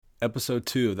Episode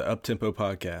 2 of the Uptempo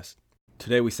Podcast.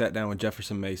 Today we sat down with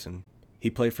Jefferson Mason. He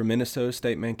played for Minnesota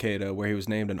State Mankato, where he was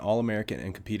named an All-American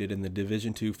and competed in the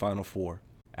Division II Final Four.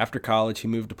 After college, he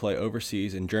moved to play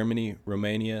overseas in Germany,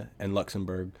 Romania, and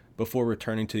Luxembourg, before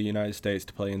returning to the United States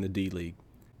to play in the D-League.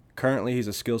 Currently, he's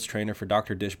a skills trainer for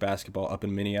Dr. Dish Basketball up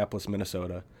in Minneapolis,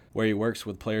 Minnesota, where he works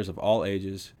with players of all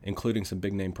ages, including some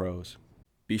big-name pros.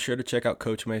 Be sure to check out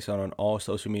Coach Mason on all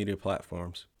social media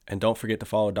platforms, and don't forget to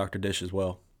follow Dr. Dish as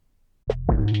well.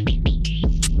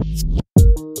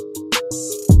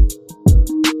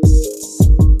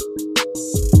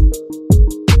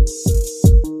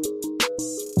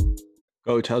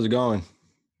 Coach, how's it going?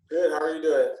 Good. How are you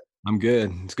doing? I'm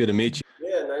good. It's good to meet you.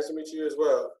 Yeah, nice to meet you as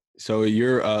well. So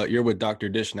you're with Dr.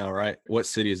 Dish now, right? What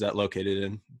city is that located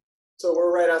in? So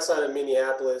we're right outside of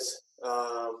Minneapolis,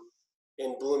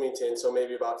 in Bloomington, so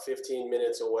maybe about 15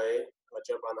 minutes away. I'll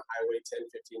jump on the highway, 10,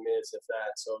 15 minutes if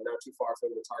that. So not too far from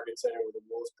the Target Center where the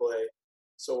Bulls play.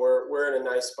 So we're in a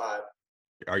nice spot.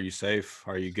 Are you safe?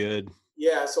 Are you good?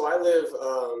 Yeah, so I live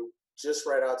just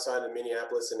right outside of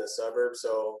Minneapolis in the suburbs.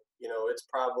 So, it's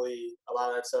probably a lot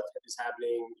of that stuff is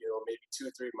happening, maybe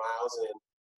 2-3 miles.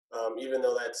 And even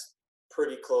though that's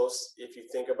pretty close, if you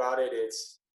think about it,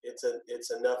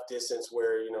 it's enough distance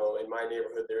where, in my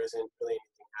neighborhood, there isn't really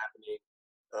anything happening.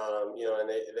 And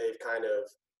they've kind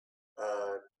of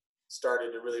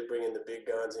started to really bring in the big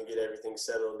guns and get everything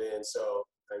settled in. So,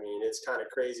 it's kind of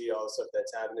crazy, all the stuff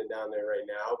that's happening down there right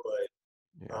now, but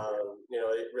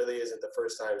it really isn't the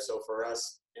first time. So for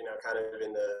us, kind of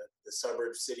in the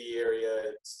suburb city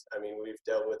area, we've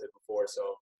dealt with it before.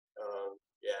 So,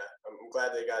 I'm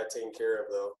glad they got it taken care of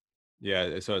though.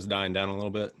 Yeah, so it's dying down a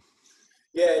little bit.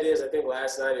 Yeah, it is. I think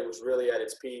last night it was really at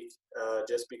its peak,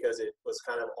 just because it was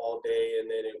kind of all day, and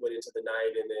then it went into the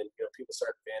night, and then people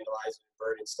started vandalizing and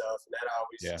burning stuff, and that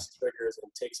always just triggers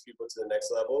and takes people to the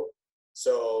next level.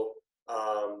 So,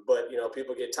 but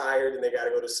people get tired and they got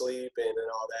to go to sleep and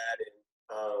all that, and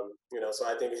so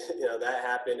I think that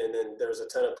happened, and then there was a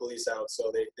ton of police out,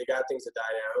 so they got things to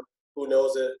die down. Who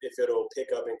knows if it'll pick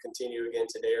up and continue again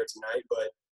today or tonight?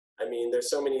 But there's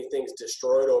so many things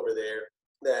destroyed over there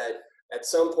that at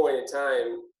some point in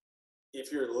time,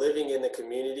 if you're living in the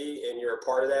community and you're a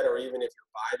part of that, or even if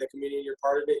you're by the community and you're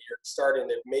part of it, you're starting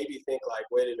to maybe think like,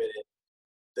 wait a minute,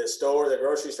 the store, the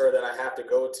grocery store that I have to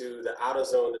go to, the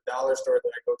AutoZone, the dollar store that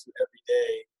I go to every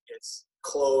day, it's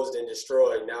closed and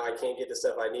destroyed. Now I can't get the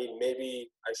stuff I need. Maybe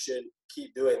I should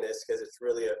keep doing this because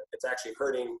it's actually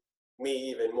hurting me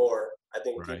even more. I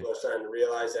think people are starting to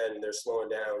realize that, and they're slowing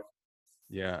down.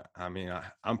 Yeah,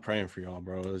 I'm praying for y'all,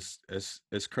 bro.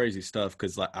 It's crazy stuff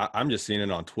because I'm just seeing it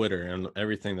on Twitter, and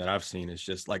everything that I've seen is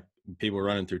just like people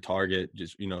running through Target,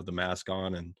 just the mask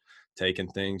on and taking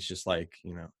things, just like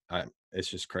it's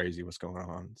just crazy what's going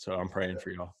on. So I'm praying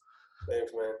for y'all.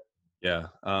 Thanks, man. Yeah.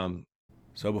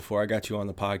 So before I got you on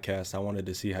the podcast, I wanted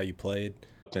to see how you played,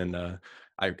 and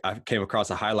I came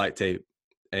across a highlight tape,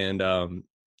 and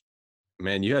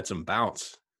man, you had some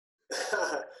bounce.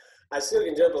 I still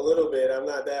can jump a little bit. I'm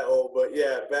not that old, but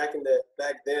yeah, back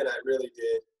then I really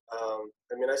did.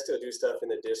 I still do stuff in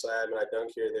the dish lab and I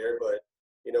dunk here or there, but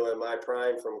in my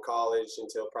prime from college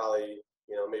until probably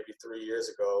maybe 3 years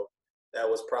ago, that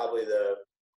was probably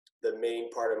the main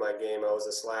part of my game. I was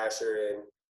a slasher and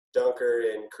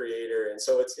dunker and creator, and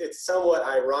so it's somewhat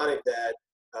ironic that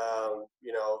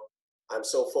I'm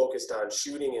so focused on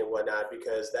shooting and whatnot,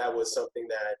 because that was something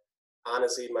that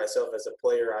honestly myself as a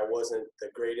player I wasn't the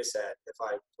greatest at. If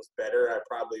I was better, I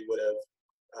probably would have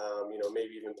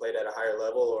maybe even played at a higher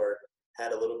level or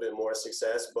had a little bit more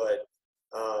success. But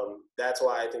that's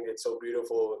why I think it's so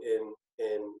beautiful in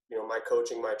my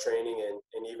coaching, my training,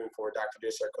 and even for Dr.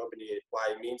 Dish, our company, why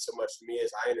it means so much to me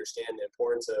is I understand the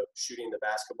importance of shooting the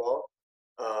basketball.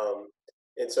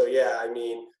 And so,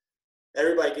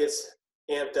 everybody gets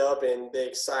amped up and they're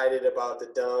excited about the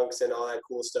dunks and all that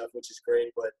cool stuff, which is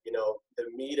great. But, the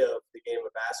meat of the game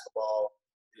of basketball,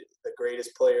 the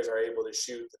greatest players are able to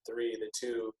shoot the three, the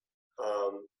two.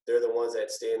 They're the ones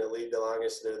that stay in the league the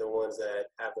longest. They're the ones that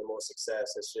have the most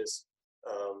success. It's just,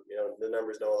 the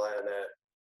numbers don't lie on that.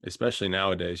 Especially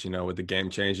nowadays, with the game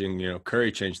changing,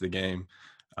 Curry changed the game.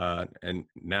 And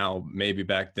now maybe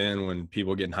back then when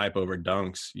people getting hype over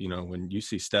dunks, when you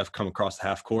see Steph come across the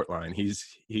half court line,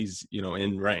 he's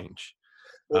in range.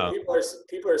 Well,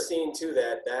 people are seeing too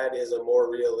that is a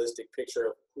more realistic picture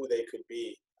of who they could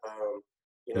be.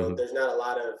 There's not a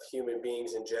lot of human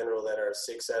beings in general that are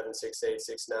 6'7", 6'8",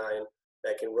 6'9",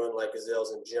 that can run like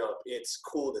gazelles and jump. It's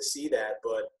cool to see that,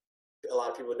 but a lot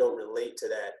of people don't relate to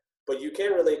that. But you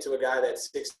can relate to a guy that's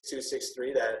 6'2",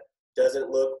 6'3", that doesn't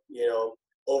look,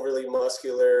 overly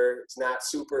muscular. He's not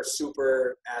super,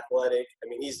 super athletic. I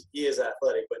mean, he is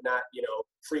athletic, but not,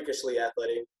 freakishly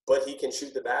athletic. But he can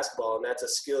shoot the basketball, and that's a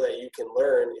skill that you can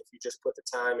learn if you just put the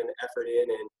time and the effort in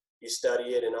and you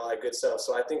study it and all that good stuff.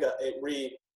 So I think it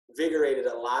reinvigorated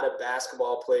a lot of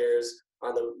basketball players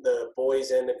on the boys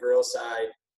and the girls side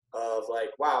of like,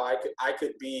 wow, I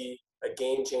could be a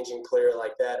game-changing player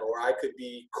like that, or I could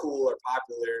be cool or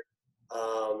popular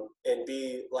and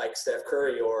be like Steph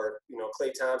Curry or,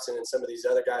 Klay Thompson and some of these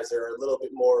other guys that are a little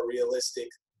bit more realistic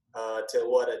to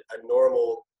what a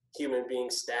normal human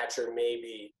being's stature may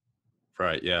be.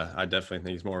 Right, yeah. I definitely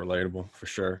think he's more relatable for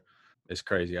sure. It's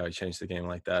crazy how he changed the game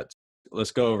like that.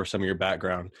 Let's go over some of your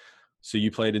background. So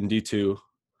you played in D2.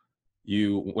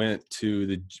 You went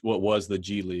to what was the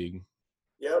G League.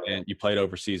 Yep. And you played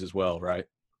overseas as well, right?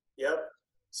 Yep.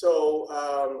 So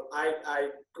I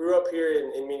grew up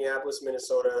here in Minneapolis,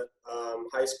 Minnesota,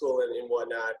 high school and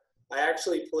whatnot. I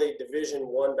actually played Division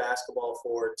I basketball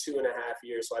for 2.5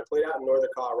 years. So I played out in Northern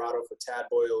Colorado for Tad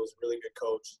Boyle, who's a really good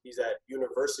coach. He's at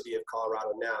University of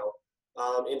Colorado now,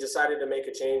 and decided to make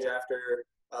a change after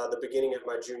the beginning of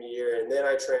my junior year. And then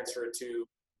I transferred to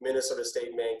Minnesota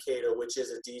State Mankato, which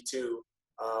is a D2.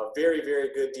 Very, very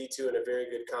good D2 and a very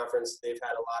good conference. They've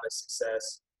had a lot of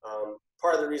success.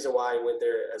 Part of the reason why I went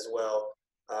there as well.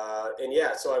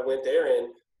 So I went there and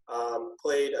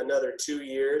played another 2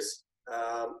 years.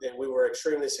 And we were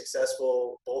extremely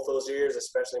successful both those years,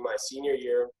 especially my senior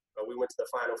year. We went to the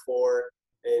Final Four.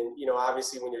 And,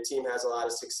 obviously when your team has a lot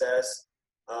of success,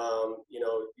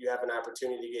 you have an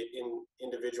opportunity to get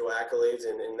individual accolades.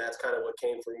 And that's kind of what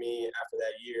came for me after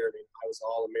that year. I mean, I was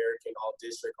All-American,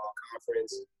 All-District,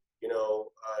 All-Conference,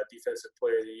 Defensive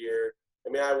Player of the Year. I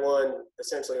mean, I won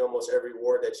essentially almost every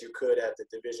award that you could at the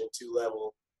Division II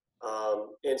level.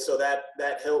 And so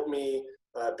that helped me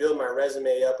build my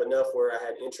resume up enough where I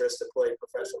had interest to play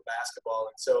professional basketball.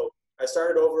 And so I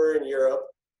started over in Europe,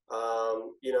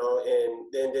 and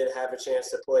then did have a chance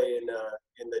to play in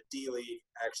the D League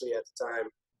actually at the time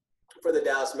for the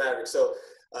Dallas Mavericks. So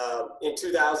in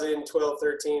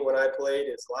 2012-13 when I played,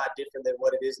 it's a lot different than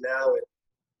what it is now.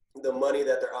 And the money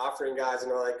that they're offering guys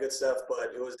and all that good stuff,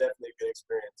 but it was definitely a good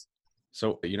experience.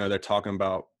 So, they're talking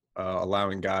about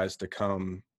allowing guys to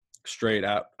come straight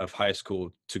out of high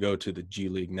school to go to the G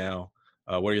League now.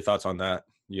 What are your thoughts on that?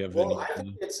 I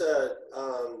think it's a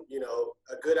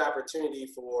good opportunity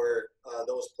for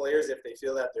those players if they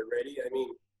feel that they're ready. I mean,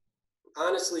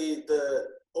 honestly, the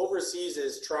overseas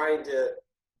is trying to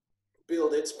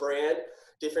build its brand.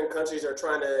 Different countries are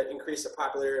trying to increase the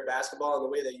popularity of basketball, and the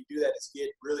way that you do that is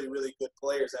get really, really good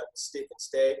players that will stick and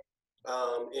stay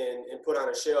and put on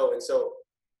a show. And so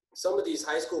some of these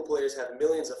high school players have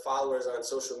millions of followers on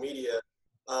social media,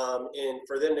 and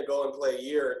for them to go and play a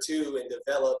year or two and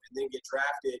develop and then get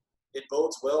drafted, it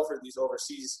bodes well for these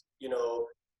overseas,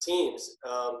 teams.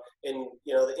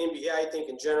 The NBA, I think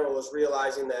in general, was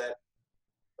realizing that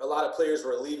a lot of players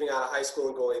were leaving out of high school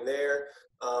and going there,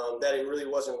 that it really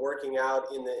wasn't working out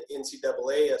in the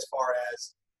NCAA as far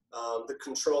as the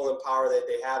control and power that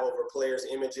they have over players'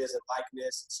 images and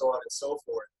likeness and so on and so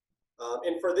forth.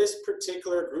 And for this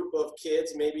particular group of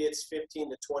kids, maybe it's 15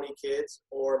 to 20 kids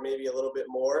or maybe a little bit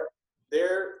more,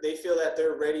 they feel that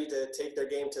they're ready to take their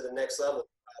game to the next level.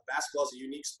 Basketball is a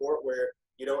unique sport where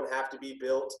you don't have to be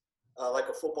built like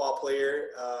a football player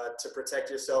to protect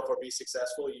yourself or be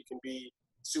successful. You can be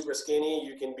super skinny,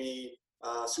 you can be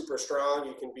super strong,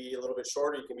 you can be a little bit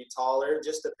shorter, you can be taller. It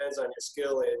just depends on your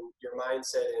skill and your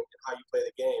mindset and how you play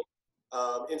the game.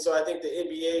 And so I think the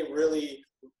NBA really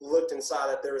looked and saw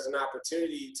that there was an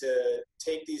opportunity to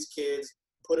take these kids,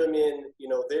 put them in,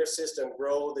 their system,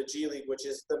 grow the G League, which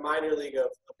is the minor league of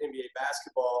NBA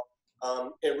basketball,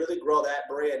 and really grow that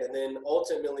brand, and then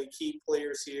ultimately keep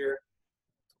players here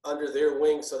under their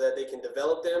wing so that they can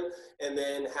develop them and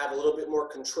then have a little bit more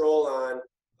control on,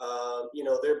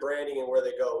 their branding and where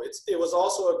they go. It was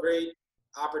also a great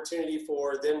opportunity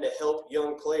for them to help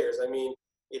young players. I mean,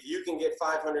 if you can get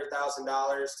 $500,000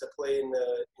 to play in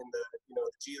the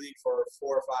G League for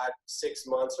 4 or 5, 6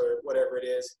 months or whatever it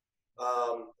is,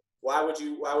 why would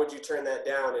you turn that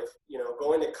down? If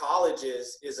going to college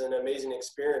is an amazing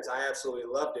experience. I absolutely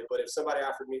loved it. But if somebody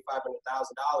offered me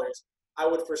 $500,000, I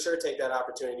would for sure take that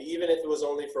opportunity, even if it was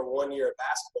only for 1 year of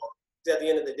basketball. Because at the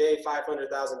end of the day,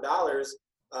 $500,000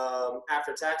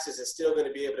 after taxes is still going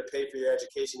to be able to pay for your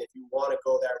education if you want to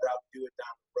go that route, do it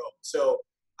down the road. So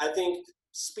I think,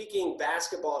 speaking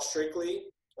basketball strictly,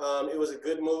 it was a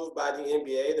good move by the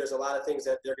NBA. There's a lot of things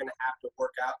that they're going to have to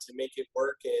work out to make it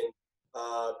work and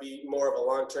be more of a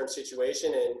long-term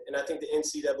situation. And I think the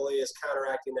NCAA is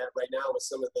counteracting that right now with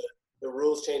some of the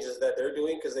rules changes that they're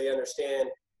doing, because they understand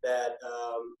that,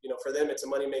 for them, it's a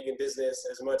money-making business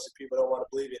as much as people don't want to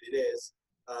believe it is.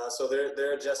 So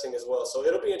they're adjusting as well. So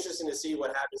it'll be interesting to see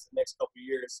what happens the next couple of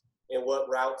years and what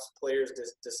routes players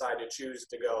decide to choose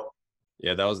to go.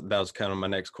 Yeah, that was kind of my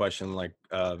next question. Like,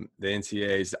 the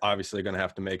NCAA is obviously going to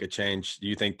have to make a change. Do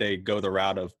you think they go the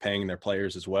route of paying their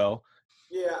players as well?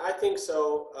 Yeah, I think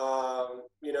so.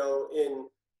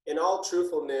 In all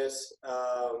truthfulness,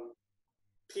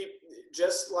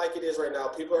 just like it is right now,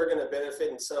 people are going to benefit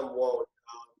and some won't.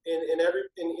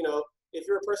 If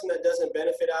you're a person that doesn't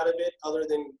benefit out of it, other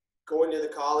than going to the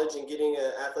college and getting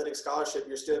an athletic scholarship,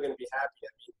 you're still going to be happy. I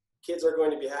mean, kids are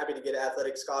going to be happy to get an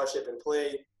athletic scholarship and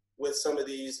play with some of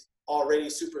these already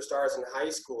superstars in high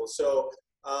school. So,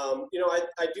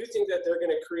 I do think that they're going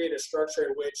to create a structure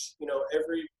in which,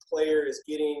 every player is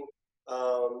getting,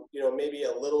 maybe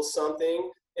a little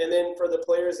something. And then for the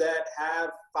players that have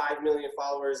 5 million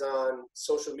followers on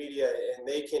social media and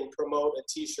they can promote a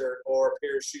T-shirt or a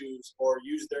pair of shoes or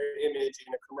use their image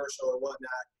in a commercial and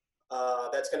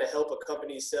whatnot, that's going to help a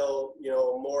company sell,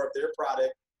 more of their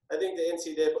product. I think the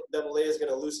NCAA is going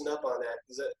to loosen up on that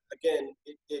because, again,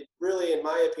 it really, in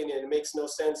my opinion, it makes no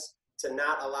sense to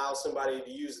not allow somebody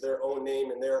to use their own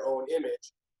name and their own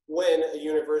image when a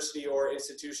university or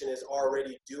institution is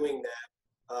already doing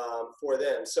that for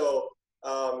them. So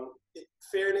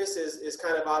fairness is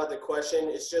kind of out of the question.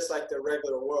 It's just like the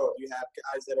regular world. You have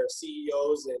guys that are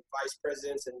CEOs and vice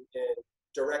presidents and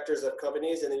directors of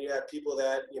companies, and then you have people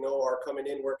that, are coming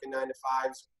in working 9 to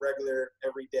 5s regular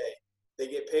every day. They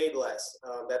get paid less.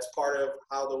 That's part of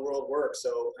how the world works.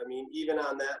 So, I mean, even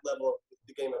on that level of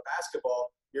the game of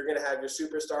basketball, you're going to have your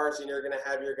superstars and you're going to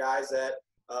have your guys that,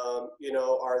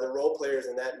 are the role players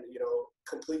and that,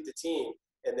 complete the team,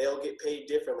 and they'll get paid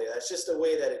differently. That's just the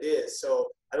way that it is. So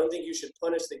I don't think you should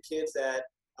punish the kids that,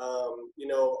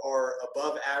 are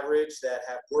above average, that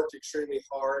have worked extremely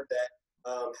hard, that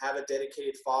have a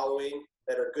dedicated following,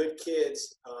 that are good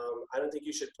kids. I don't think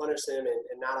you should punish them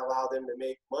and not allow them to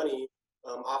make money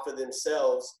off of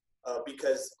themselves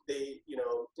because they,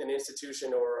 an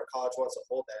institution or a college wants to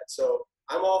hold that. So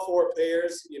I'm all for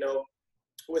players,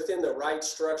 within the right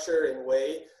structure and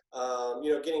way,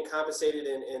 getting compensated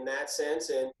in that sense.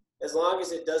 And as long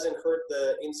as it doesn't hurt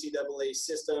the NCAA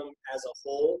system as a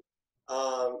whole,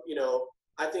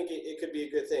 I think it could be a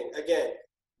good thing. Again,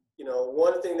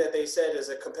 one thing that they said is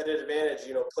a competitive advantage,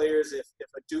 players, if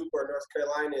a Duke or North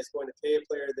Carolina is going to pay a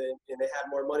player and they have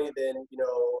more money than,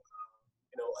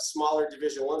 a smaller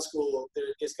Division I school,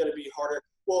 it's going to be harder.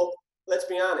 Well, let's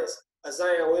be honest. A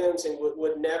Zion Williamson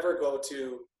would never go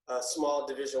to a small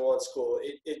Division I school.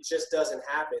 It just doesn't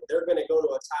happen. They're going to go to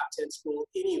a top 10 school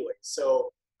anyway.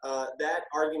 So that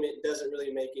argument doesn't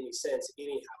really make any sense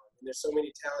anyhow. And there's so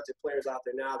many talented players out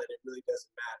there now that it really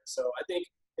doesn't matter. So I think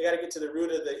they got to get to the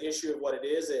root of the issue of what it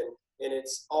is, and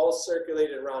it's all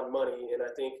circulated around money. And I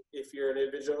think if you're an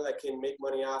individual that can make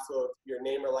money off of your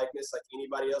name or likeness like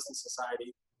anybody else in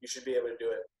society, you should be able to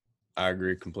do it. I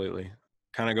agree completely.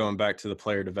 Kind of going back to the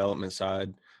player development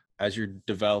side, as you're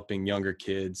developing younger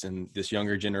kids and this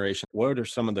younger generation, what are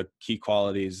some of the key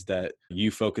qualities that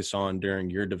you focus on during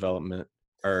your development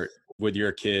or with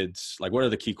your kids? Like, what are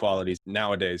the key qualities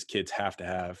nowadays kids have to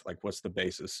have? Like, what's the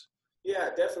basis? Yeah,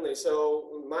 definitely.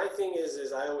 So my thing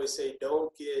is I always say,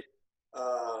 don't get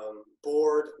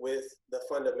bored with the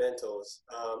fundamentals.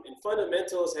 And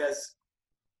fundamentals has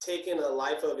taken a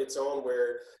life of its own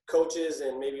where coaches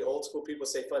and maybe old school people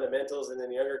say fundamentals, and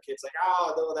then younger kids like,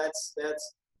 oh, no, that's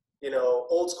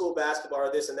old school basketball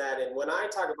or this and that. And when I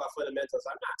talk about fundamentals,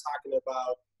 I'm not talking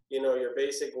about, your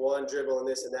basic one dribble and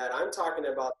this and that. I'm talking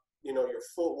about, your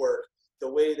footwork, the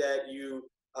way that you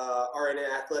are in an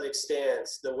athletic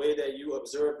stance, the way that you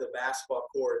observe the basketball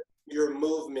court, your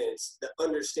movements, the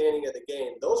understanding of the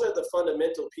game. Those are the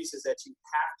fundamental pieces that you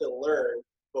have to learn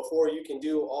before you can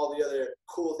do all the other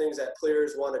cool things that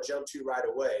players want to jump to right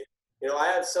away. I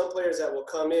have some players that will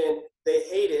come in, they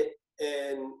hate it,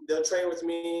 and they'll train with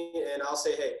me, and I'll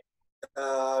say, hey,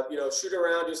 shoot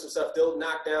around, do some stuff. They'll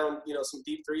knock down, some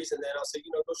deep threes, and then I'll say,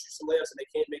 go shoot some layups, and they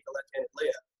can't make a left-handed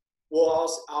layup.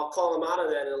 Well, I'll call them out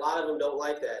on that, and a lot of them don't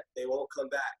like that. They won't come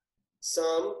back.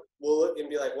 Some will look and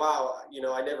be like, wow,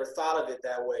 I never thought of it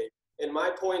that way. And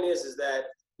my point is that,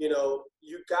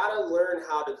 you got to learn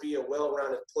how to be a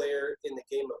well-rounded player in the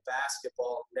game of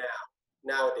basketball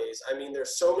nowadays. I mean,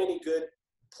 there's so many good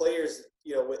players,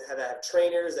 that have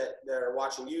trainers that are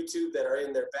watching YouTube, that are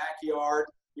in their backyard,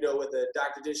 with a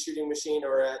Dr. Dish shooting machine,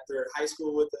 or at their high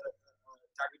school with a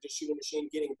Dr. Dish shooting machine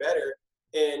getting better.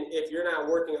 And if you're not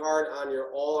working hard on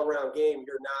your all-around game,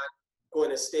 you're not going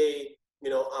to stay,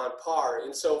 on par.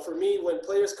 And so for me, when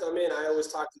players come in, I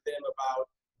always talk to them about,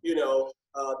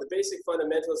 the basic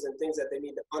fundamentals and things that they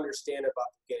need to understand about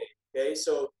the game. Okay,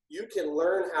 so you can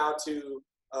learn how to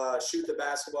shoot the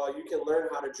basketball, you can learn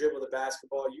how to dribble the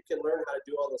basketball, you can learn how to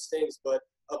do all those things, but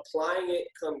applying it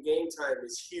come game time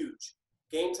is huge.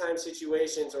 Game time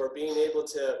situations, or being able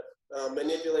to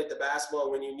manipulate the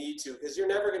basketball when you need to, because you're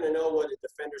never going to know what a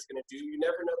defender's going to do. You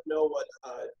never know what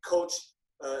coach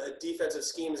a defensive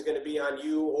scheme is going to be on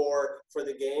you or for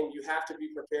the game. You have to be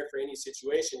prepared for any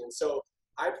situation. And so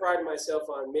I pride myself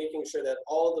on making sure that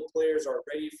all the players are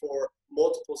ready for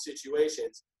multiple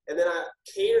situations. And then I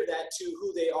cater that to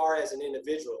who they are as an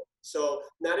individual. So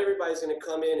not everybody's going to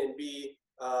come in and be,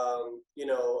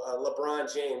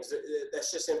 LeBron James.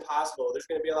 That's just impossible. There's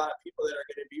going to be a lot of people that are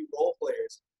going to be role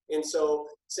players. And so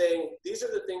saying these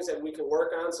are the things that we can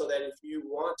work on, so that if you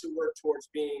want to work towards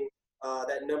being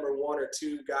that number one or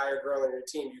two guy or girl on your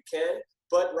team, you can.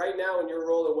 But right now in your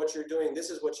role and what you're doing, this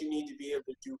is what you need to be able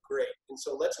to do great. And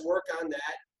so let's work on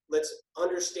that. Let's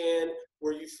understand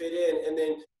where you fit in, and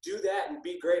then do that and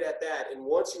be great at that. And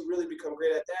once you really become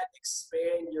great at that,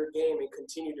 expand your game and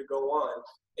continue to go on.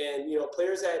 And,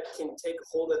 players that can take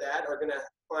hold of that are going to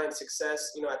find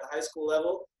success, at the high school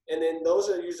level. And then those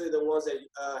are usually the ones that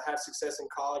have success in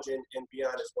college and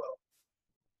beyond as well.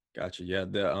 Gotcha. Yeah.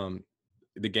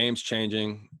 The game's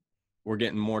changing. We're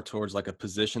getting more towards like a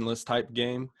positionless type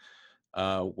game,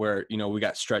 where, we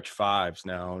got stretch fives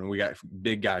now, and we got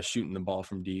big guys shooting the ball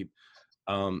from deep.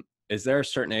 Is there a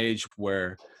certain age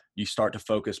where you start to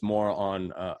focus more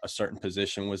on a certain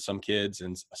position with some kids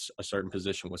and a certain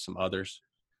position with some others?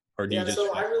 Or do you just...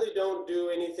 So I really don't do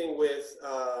anything with,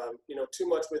 too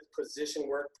much with position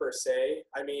work per se.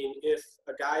 I mean, if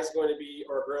a guy's going to be,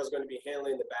 or a girl's going to be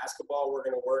handling the basketball, we're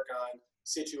going to work on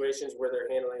situations where they're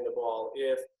handling the ball.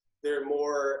 If they're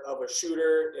more of a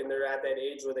shooter and they're at that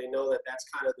age where they know that that's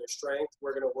kind of their strength,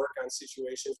 we're going to work on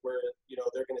situations where,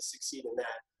 they're going to succeed in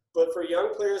that. But for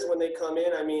young players, when they come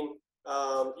in, I mean,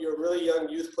 you're really young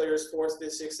youth players, 4th,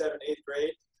 5th, 6th, 7th, 8th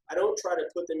grade. I don't try to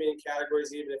put them in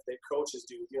categories, even if their coaches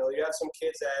do. You have some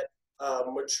kids that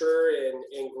mature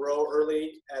and grow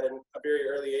early at a very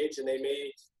early age, and they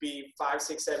may be 5,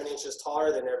 6, 7 inches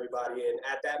taller than everybody. And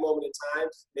at that moment in time,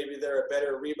 maybe they're a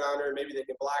better rebounder, maybe they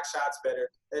can block shots better.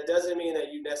 That doesn't mean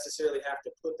that you necessarily have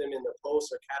to put them in the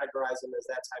post or categorize them as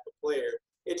that type of player.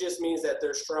 It just means that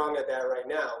they're strong at that right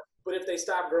now. But if they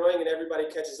stop growing and everybody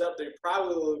catches up, they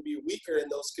probably will be weaker in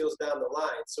those skills down the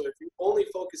line. So if you only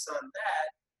focus on that,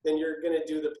 then you're going to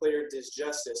do the player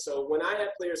disjustice. So when I have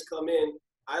players come in,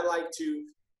 I like to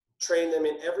train them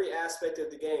in every aspect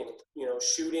of the game.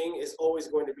 Shooting is always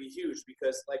going to be huge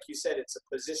because, like you said, it's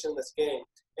a positionless game.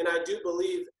 And I do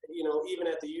believe, even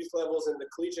at the youth levels and the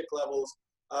collegiate levels,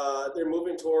 they're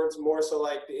moving towards more so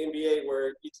like the NBA,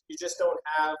 where you just don't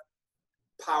have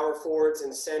power forwards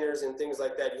and centers and things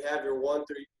like that. You have your 1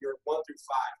 through 5.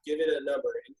 Give it a number.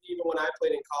 And even when I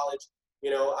played in college,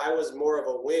 I was more of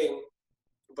a wing.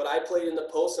 But I played in the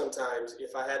post sometimes.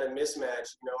 If I had a mismatch,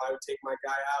 I would take my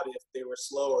guy out if they were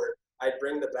slower. I'd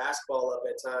bring the basketball up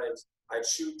at times. I'd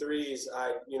shoot threes.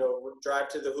 I'd, drive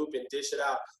to the hoop and dish it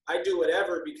out. I'd do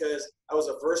whatever because I was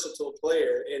a versatile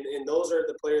player. And those are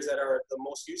the players that are the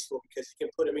most useful because you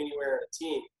can put them anywhere on a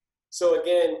team. So,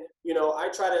 again, I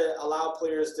try to allow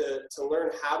players to learn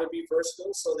how to be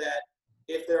versatile so that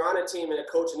if they're on a team and a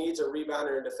coach needs a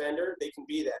rebounder and defender, they can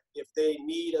be that. If they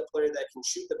need a player that can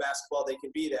shoot the basketball, they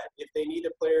can be that. If they need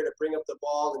a player to bring up the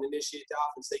ball and initiate the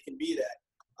offense, they can be that.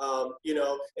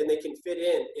 And they can fit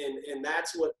in. And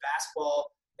that's what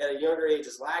basketball at a younger age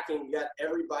is lacking. You got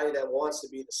everybody that wants to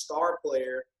be the star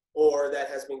player or that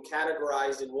has been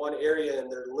categorized in one area and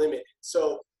they're limited.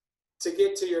 So to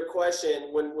get to your question,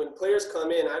 when players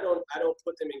come in, I don't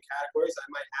put them in categories. I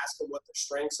might ask them what their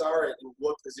strengths are and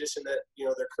what position that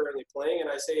they're currently playing, and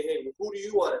I say, hey, who do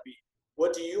you want to be?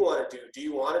 What do you want to do? Do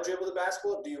you want to dribble the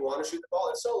basketball? Do you want to shoot the ball?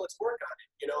 And so let's work on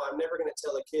it. I'm never going to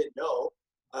tell a kid no,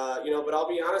 but I'll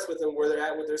be honest with them where they're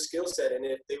at with their skill set, and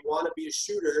if they want to be a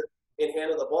shooter and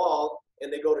handle the ball,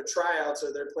 and they go to tryouts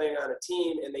or they're playing on a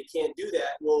team and they can't do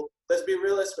that, well, let's be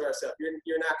realistic for ourselves.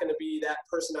 You're not going to be that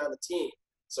person on the team.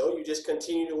 So you just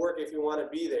continue to work if you want to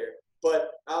be there.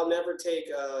 But I'll never take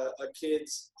a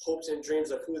kid's hopes and dreams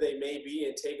of who they may be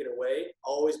and take it away.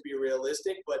 Always be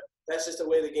realistic, but that's just the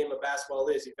way the game of basketball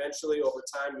is. Eventually, over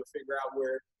time, you'll figure out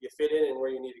where you fit in and where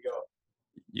you need to go.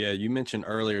 Yeah, you mentioned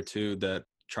earlier, too, that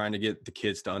trying to get the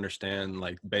kids to understand,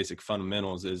 like, basic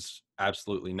fundamentals is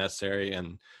absolutely necessary.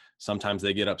 And sometimes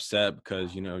they get upset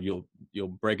because, you'll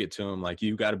break it to them, like,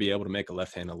 you got to be able to make a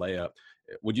left-handed layup.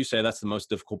 Would you say that's the most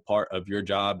difficult part of your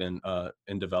job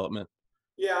in development?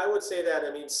 Yeah, I would say that.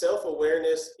 I mean,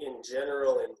 self-awareness in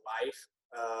general in life,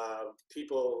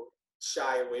 people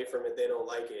shy away from it. They don't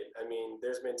like it. I mean,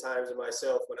 there's been times in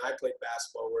myself when I played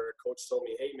basketball where a coach told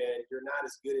me, hey, man, you're not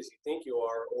as good as you think you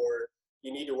are, or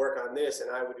you need to work on this. And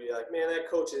I would be like, man, that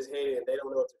coach is hating. They don't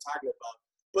know what they're talking about.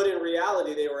 But in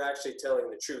reality, they were actually telling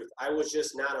the truth. I was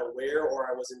just not aware, or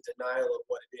I was in denial of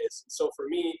what it is. And so for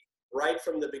me, right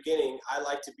from the beginning, I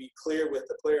like to be clear with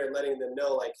the player and letting them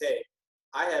know, like, hey,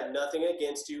 I have nothing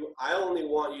against you. I only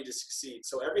want you to succeed.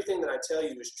 So everything that I tell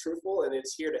you is truthful, and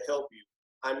it's here to help you.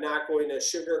 I'm not going to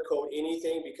sugarcoat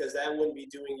anything because that wouldn't be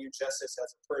doing you justice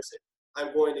as a person.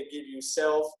 I'm going to give you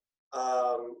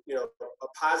a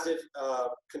positive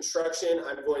construction.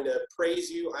 I'm going to praise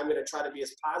you. I'm going to try to be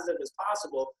as positive as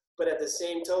possible. But at the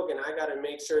same token, I got to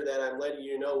make sure that I'm letting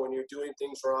you know when you're doing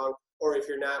things wrong, or if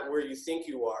you're not where you think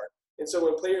you are. And so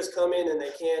when players come in and they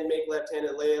can't make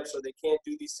left-handed layups or they can't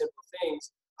do these simple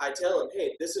things, I tell them,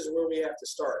 hey, this is where we have to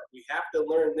start. We have to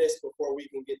learn this before we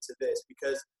can get to this,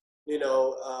 because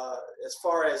as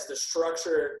far as the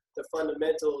structure, the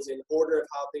fundamentals in order of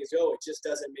how things go, it just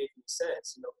doesn't make any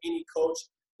sense. Any coach,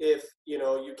 if,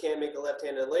 you can't make a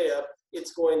left-handed layup,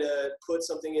 it's going to put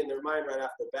something in their mind right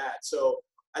off the bat. So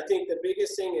I think the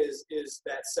biggest thing is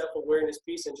that self-awareness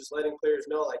piece, and just letting players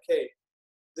know, like, hey,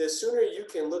 the sooner you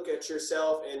can look at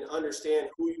yourself and understand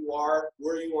who you are,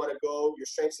 where you want to go, your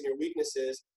strengths and your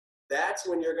weaknesses, that's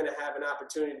when you're going to have an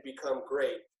opportunity to become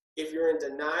great. If you're in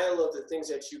denial of the things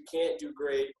that you can't do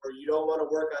great, or you don't want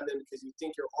to work on them because you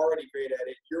think you're already great at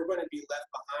it, you're going to be left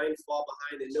behind, fall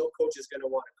behind, and no coach is going to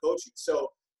want to coach you.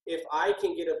 So if I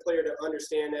can get a player to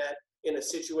understand that in a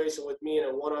situation with me in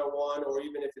a one-on-one, or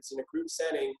even if it's in a group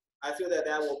setting, I feel that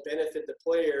will benefit the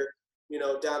player,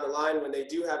 down the line when they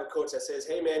do have a coach that says,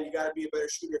 hey, man, you got to be a better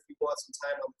shooter if you want some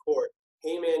time on the court.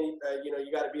 Hey, man,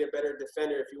 you got to be a better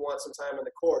defender if you want some time on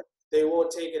the court. They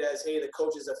won't take it as, hey, the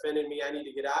coach has offended me, I need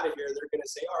to get out of here. They're going to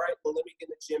say, all right, well, let me get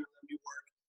in the gym and let me work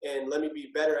and let me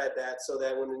be better at that, so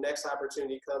that when the next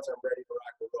opportunity comes, I'm ready to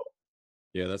rock and roll.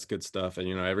 Yeah, that's good stuff. And,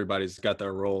 everybody's got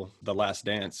their role. The Last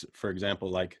Dance, for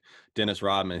example, like Dennis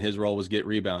Rodman, his role was get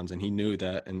rebounds, and he knew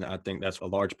that. And I think that's a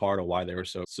large part of why they were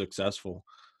so successful.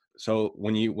 So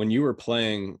when you were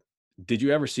playing, did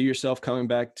you ever see yourself coming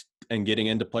back and getting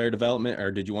into player development,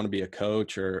 or did you want to be a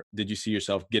coach, or did you see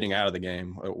yourself getting out of the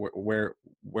game? Where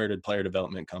did player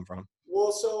development come from?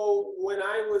 Well, so when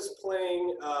I was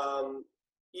playing,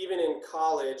 even in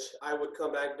college, I would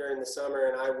come back during the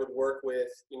summer and I would work with,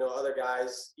 other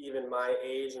guys, even my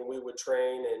age, and we would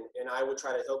train, and I would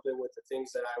try to help them with the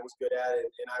things that I was good at,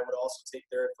 and I would also take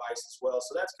their advice as well.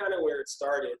 So that's kind of where it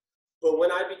started. But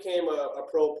when I became a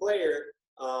pro player,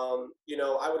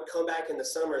 I would come back in the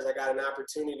summers. I got an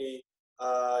opportunity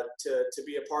to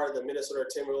be a part of the Minnesota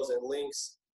Timberwolves and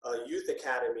Lynx Youth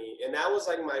Academy. And that was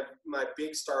like my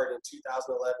big start in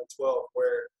 2011-12,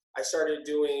 where I started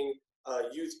doing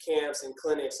youth camps and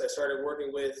clinics. I started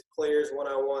working with players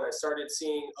one-on-one. I started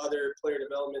seeing other player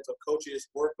developmental coaches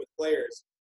work with players.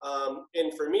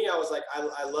 And for me, I was like,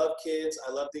 I love kids.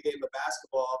 I love the game of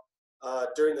basketball.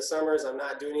 During the summers, I'm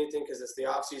not doing anything because it's the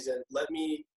off season. Let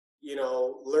me,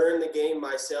 learn the game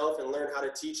myself and learn how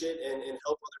to teach it and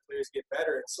help other players get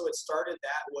better. And so it started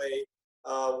that way,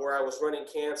 where I was running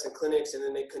camps and clinics, and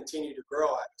then they continued to grow.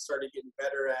 I started getting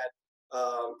better at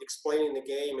explaining the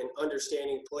game and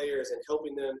understanding players and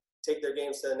helping them take their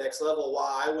games to the next level,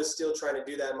 while I was still trying to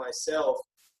do that myself.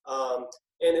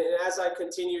 And as I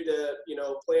continued to,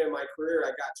 play in my career, I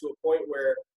got to a point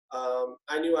where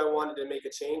I knew I wanted to make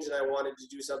a change and I wanted to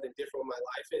do something different with my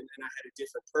life, and I had a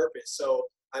different purpose. So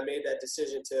I made that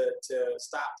decision to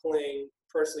stop playing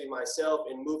personally myself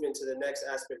and move into the next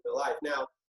aspect of life. Now,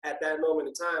 at that moment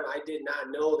in time, I did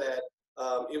not know that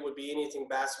it would be anything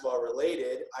basketball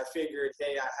related. I figured,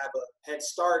 hey, I have a head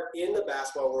start in the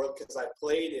basketball world because I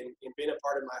played and been a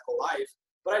part of my whole life,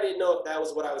 but I didn't know if that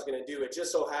was what I was going to do. It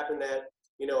just so happened that,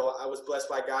 I was blessed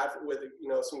by God with,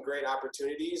 some great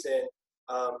opportunities, and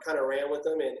kind of ran with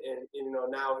them, and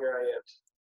now here I am.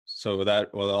 So with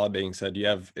all that being said, do you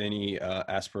have any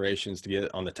aspirations to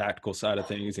get on the tactical side of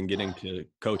things and getting to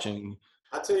coaching?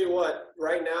 I'll tell you what,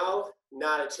 right now,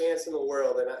 not a chance in the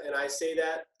world. And I say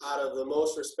that out of the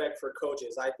most respect for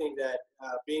coaches. I think that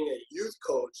being a youth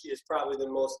coach is probably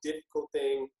the most difficult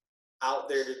thing out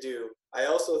there to do. I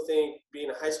also think being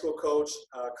a high school coach,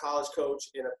 college coach,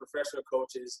 and a professional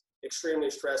coach is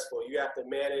extremely stressful. You have to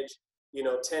manage,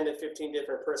 10 to 15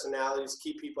 different personalities,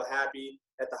 keep people happy.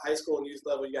 At the high school and youth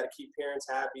level, you got to keep parents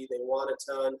happy. They want a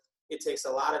ton. It takes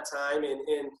a lot of time, and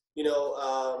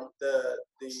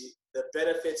the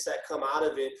benefits that come out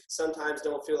of it sometimes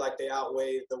don't feel like they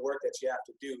outweigh the work that you have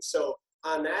to do. So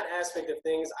on that aspect of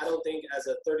things, I don't think as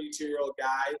a 32-year-old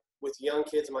guy with young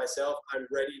kids myself, I'm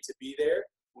ready to be there.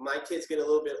 my kids get a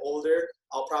little bit older,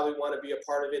 I'll probably want to be a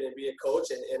part of it and be a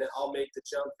coach, and I'll make the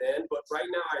jump then. But right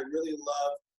now, I really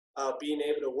love being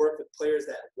able to work with players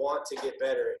that want to get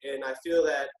better. And I feel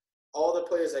that all the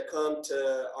players that come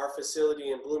to our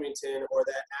facility in Bloomington or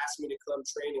that ask me to come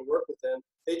train and work with them,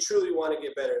 they truly want to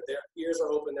get better. Their ears are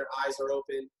open, their eyes are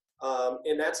open.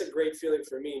 And that's a great feeling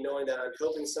for me, knowing that I'm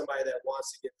helping somebody that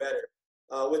wants to get better.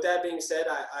 With that being said,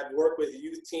 I've worked with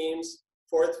youth teams,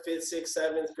 4th, 5th, 6th,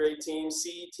 7th grade teams,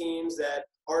 CE teams that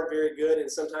aren't very good,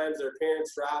 and sometimes their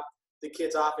parents drop the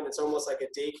kids off, and it's almost like a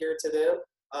daycare to them.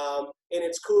 And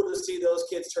it's cool to see those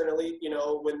kids turn elite,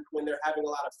 when they're having a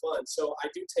lot of fun. So I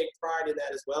do take pride in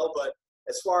that as well. But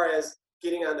as far as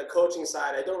getting on the coaching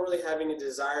side, I don't really have any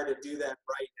desire to do that right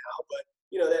now. But,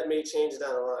 that may change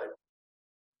down the line.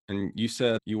 And you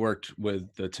said you worked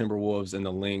with the Timberwolves and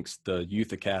the Lynx, the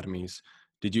youth academies.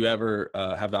 Did you ever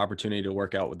have the opportunity to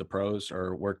work out with the pros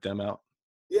or work them out?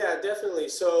 Yeah, definitely.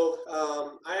 So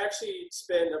I actually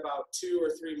spent about 2 or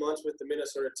 3 months with the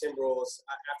Minnesota Timberwolves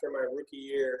after my rookie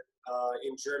year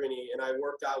in Germany, and I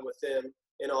worked out with them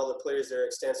and all the players there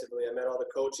extensively. I met all the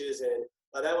coaches, and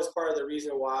that was part of the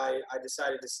reason why I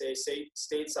decided to stay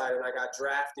stateside, and I got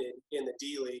drafted in the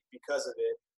D League because of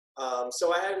it.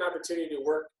 So I had an opportunity to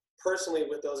work personally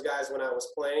with those guys when I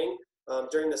was playing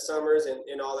during the summers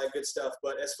and all that good stuff.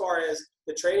 But as far as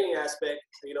the training aspect,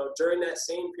 during that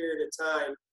same period of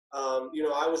time,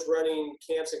 I was running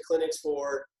camps and clinics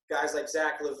for guys like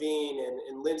Zach LaVine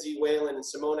and Lindsey Whalen and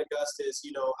Simone Augustus.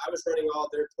 I was running all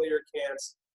their player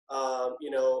camps,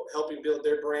 helping build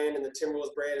their brand and the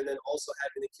Timberwolves brand, and then also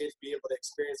having the kids be able to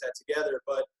experience that together.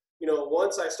 But,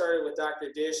 once I started with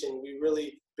Dr. Dish and we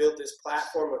really built this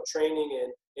platform of training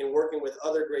and working with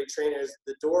other great trainers,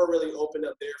 the door really opened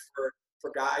up there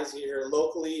for guys here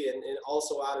locally and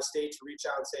also out of state to reach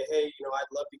out and say, hey,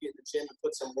 I'd love to get in the gym and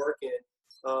put some work in.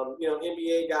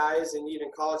 NBA guys and even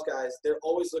college guys, they're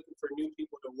always looking for new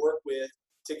people to work with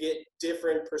to get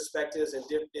different perspectives and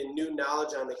new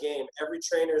knowledge on the game. Every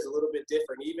trainer is a little bit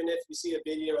different. Even if you see a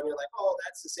video and you're like, oh,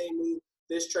 that's the same move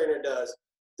this trainer does,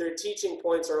 their teaching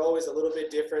points are always a little bit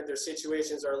different. Their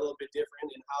situations are a little bit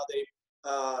different in how they,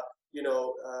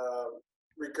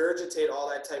 regurgitate all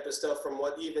that type of stuff from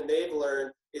what even they've learned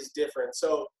is different.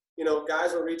 So,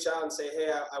 guys will reach out and say,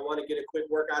 hey, I want to get a quick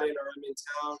workout in, or I'm in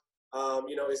town.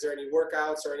 Is there any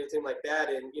workouts or anything like that?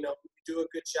 And, you do a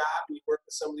good job and you work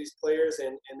with some of these players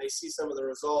and they see some of the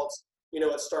results,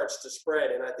 it starts to spread.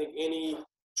 And I think any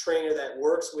trainer that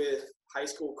works with high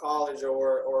school, college,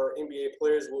 or NBA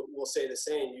players will say the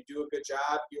same. You do a good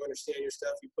job, you understand your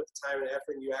stuff, you put the time and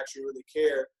effort, and you actually really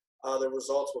care, the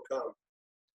results will come.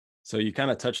 So you kind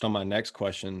of touched on my next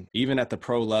question. Even at the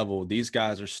pro level, these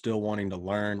guys are still wanting to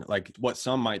learn. Like what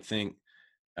some might think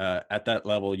at that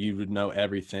level, you would know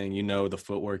everything. The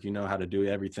footwork, how to do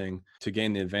everything to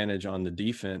gain the advantage on the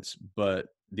defense. But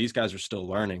these guys are still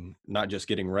learning, not just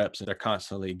getting reps. They're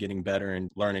constantly getting better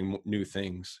and learning new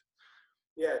things.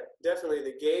 Yeah, definitely.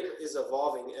 The game is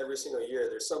evolving every single year.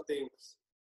 There's something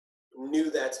new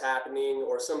that's happening,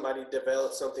 or somebody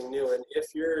develops something new. And if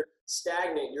you're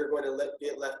stagnant, you're going to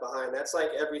get left behind. That's like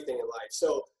everything in life.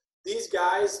 So these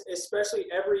guys, especially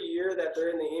every year that they're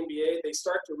in the NBA, they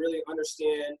start to really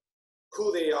understand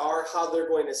who they are, how they're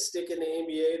going to stick in the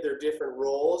NBA, their different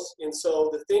roles. And so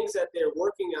the things that they're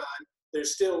working on, they're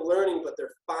still learning, but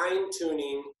they're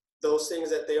fine-tuning those things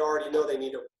that they already know they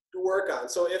need to work on.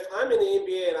 So if I'm in the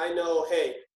NBA and I know,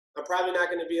 hey, I'm probably not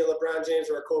going to be a LeBron James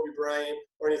or a Kobe Bryant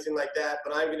or anything like that,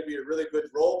 but I'm going to be a really good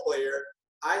role player,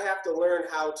 I have to learn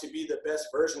how to be the best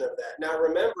version of that. Now,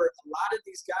 remember, a lot of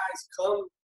these guys come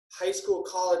high school,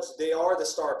 college, they are the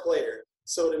star player.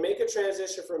 So to make a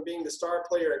transition from being the star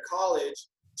player at college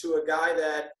to a guy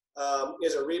that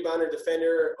is a rebounder,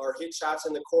 defender, or hit shots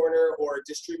in the corner, or a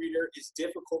distributor is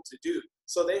difficult to do.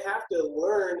 So they have to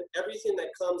learn everything that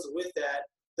comes with that,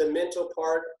 the mental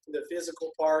part, the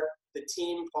physical part, the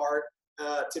team part,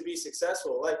 to be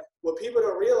successful. Like what people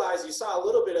don't realize, you saw a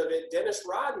little bit of it, Dennis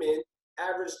Rodman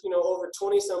averaged, over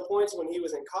 20-some points when he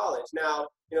was in college. Now,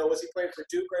 was he playing for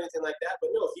Duke or anything like that?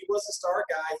 But no, he was a star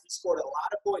guy. He scored a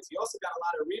lot of points. He also got a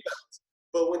lot of rebounds.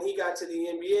 But when he got to the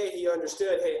NBA, he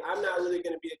understood, hey, I'm not really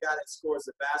going to be a guy that scores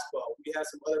the basketball. We have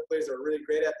some other players that are really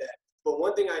great at that. But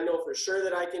one thing I know for sure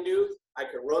that I can do, I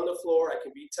can run the floor, I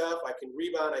can be tough, I can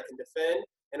rebound, I can defend,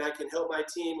 and I can help my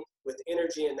team with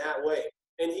energy in that way.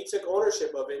 And he took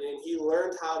ownership of it, and he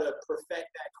learned how to perfect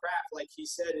that craft, like he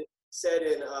said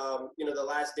in The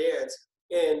Last Dance.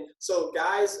 And so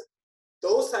guys,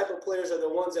 those type of players are the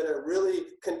ones that are really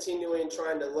continuing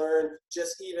trying to learn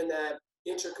just even that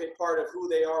intricate part of who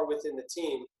they are within the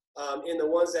team. And the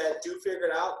ones that do figure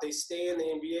it out, they stay in the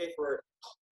NBA for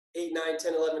 8, 9,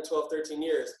 10, 11, 12, 13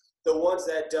 years. The ones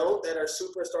that don't, that are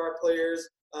superstar players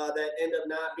that end up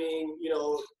not being,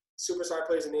 superstar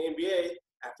players in the NBA,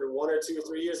 after 1 or 2 or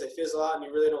 3 years, they fizzle out and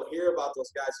you really don't hear about those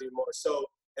guys anymore. So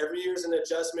every year is an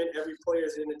adjustment. Every player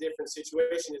is in a different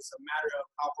situation. It's a matter of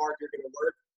how hard you're going to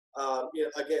work.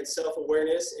 Again,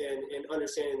 self-awareness and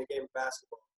understanding the game of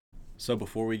basketball. So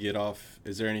before we get off,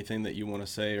 is there anything that you want to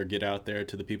say or get out there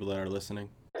to the people that are listening?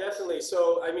 Definitely.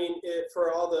 So,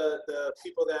 for all the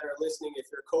people that are listening, if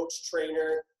you're a coach,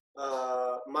 trainer,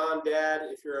 mom, dad,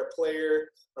 if you're a player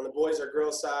on the boys or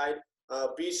girls side,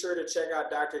 be sure to check out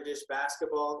Dr. Dish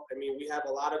Basketball. We have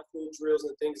a lot of cool drills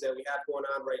and things that we have going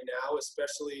on right now,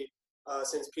 especially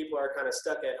since people are kind of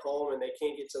stuck at home and they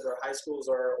can't get to their high schools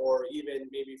or even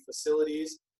maybe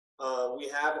facilities. We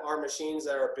have our machines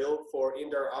that are built for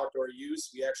indoor-outdoor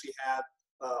use. We actually have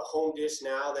home dish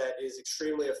now that is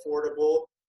extremely affordable,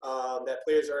 that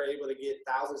players are able to get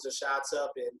thousands of shots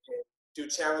up and do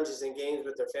challenges and games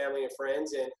with their family and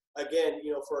friends. And again,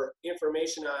 for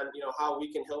information on, how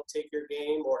we can help take your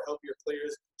game or help your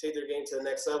players take their game to the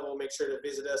next level, make sure to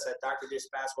visit us at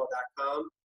drdishbasketball.com.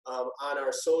 On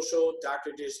our social,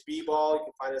 Dr. Dish B-Ball, you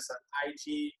can find us on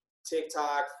IG,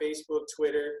 TikTok, Facebook,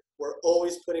 Twitter. We're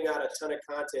always putting out a ton of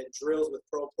content, drills with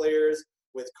pro players,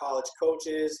 with college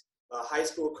coaches, high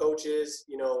school coaches,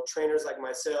 trainers like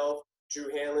myself, Drew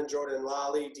Hanlon, Jordan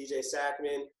Lawley, DJ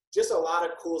Sackman, just a lot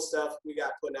of cool stuff we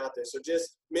got putting out there. So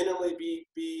just minimally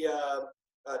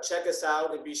check us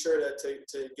out and be sure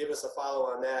to give us a follow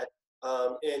on that.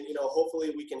 And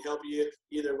hopefully we can help you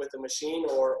either with the machine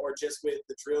or just with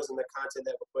the drills and the content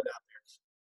that we're putting out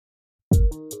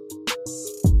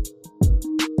there.